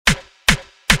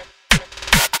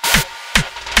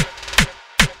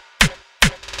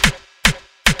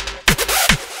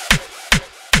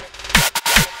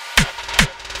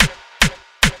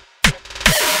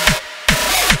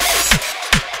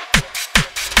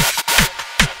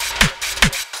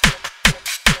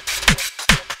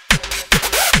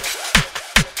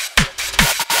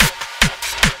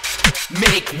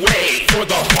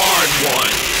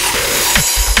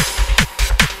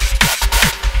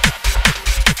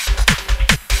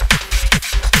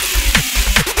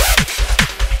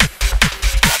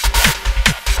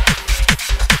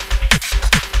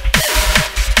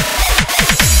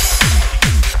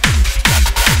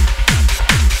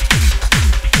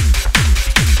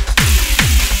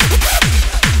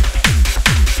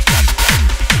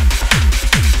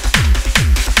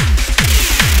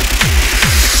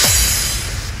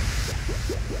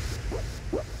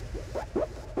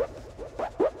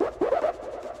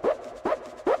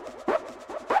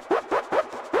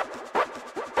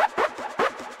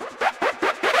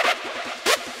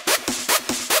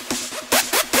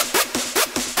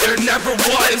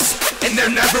and there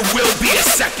never will be a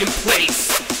second place.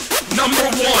 Number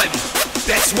one,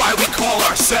 that's why we call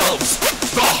ourselves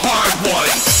the hard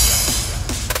ones.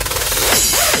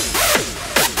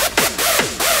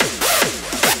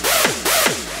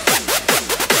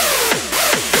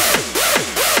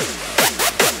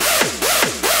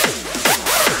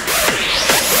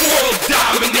 World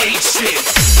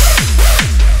domination.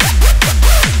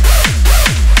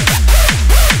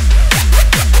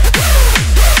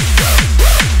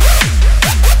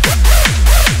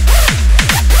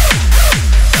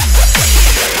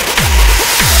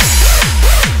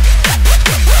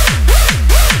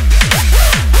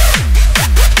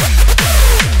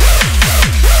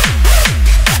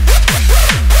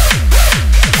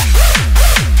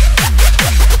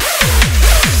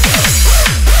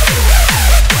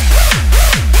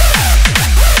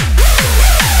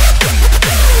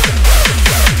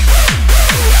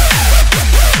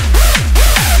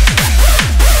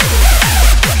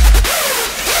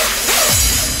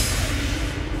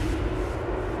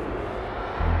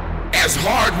 As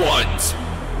hard ones,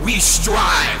 we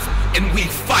strive and we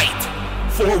fight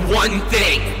for one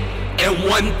thing and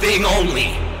one thing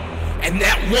only. And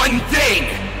that one thing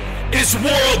is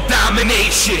world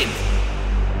domination.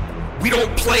 We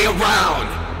don't play around.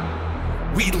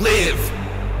 We live,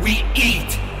 we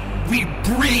eat, we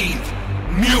breathe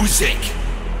music.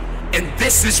 And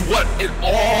this is what it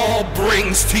all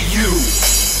brings to you.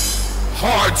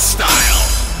 Hard style.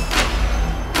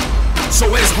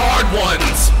 So as hard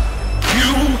ones,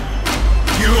 you,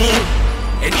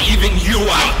 and even you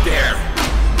out there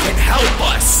can help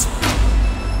us.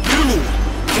 You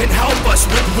can help us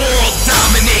with world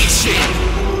domination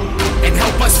and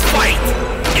help us fight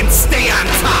and stay on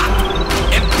top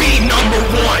and be number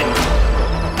one.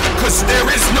 'Cause there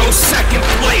is no second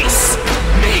place.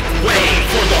 Make way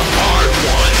for the hard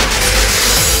one.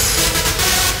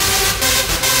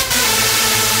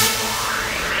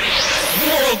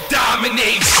 World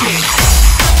domination.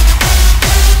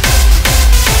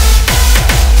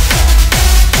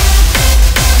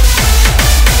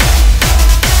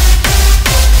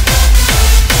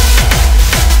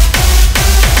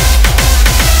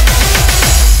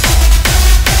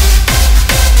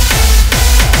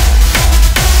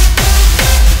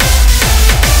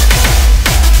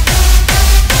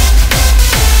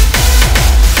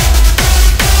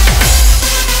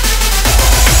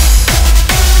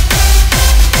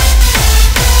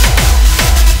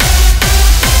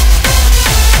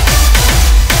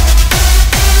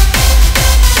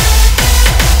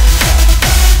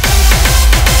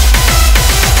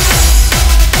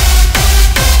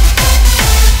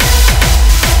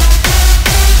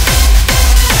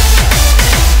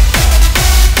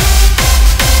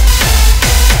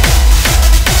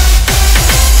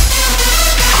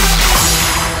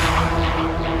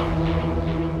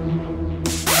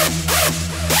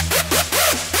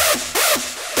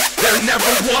 There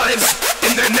never was,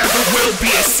 and there never will be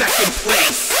a second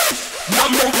place.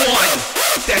 Number one,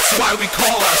 that's why we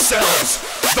call ourselves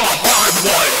the hard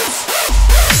ones.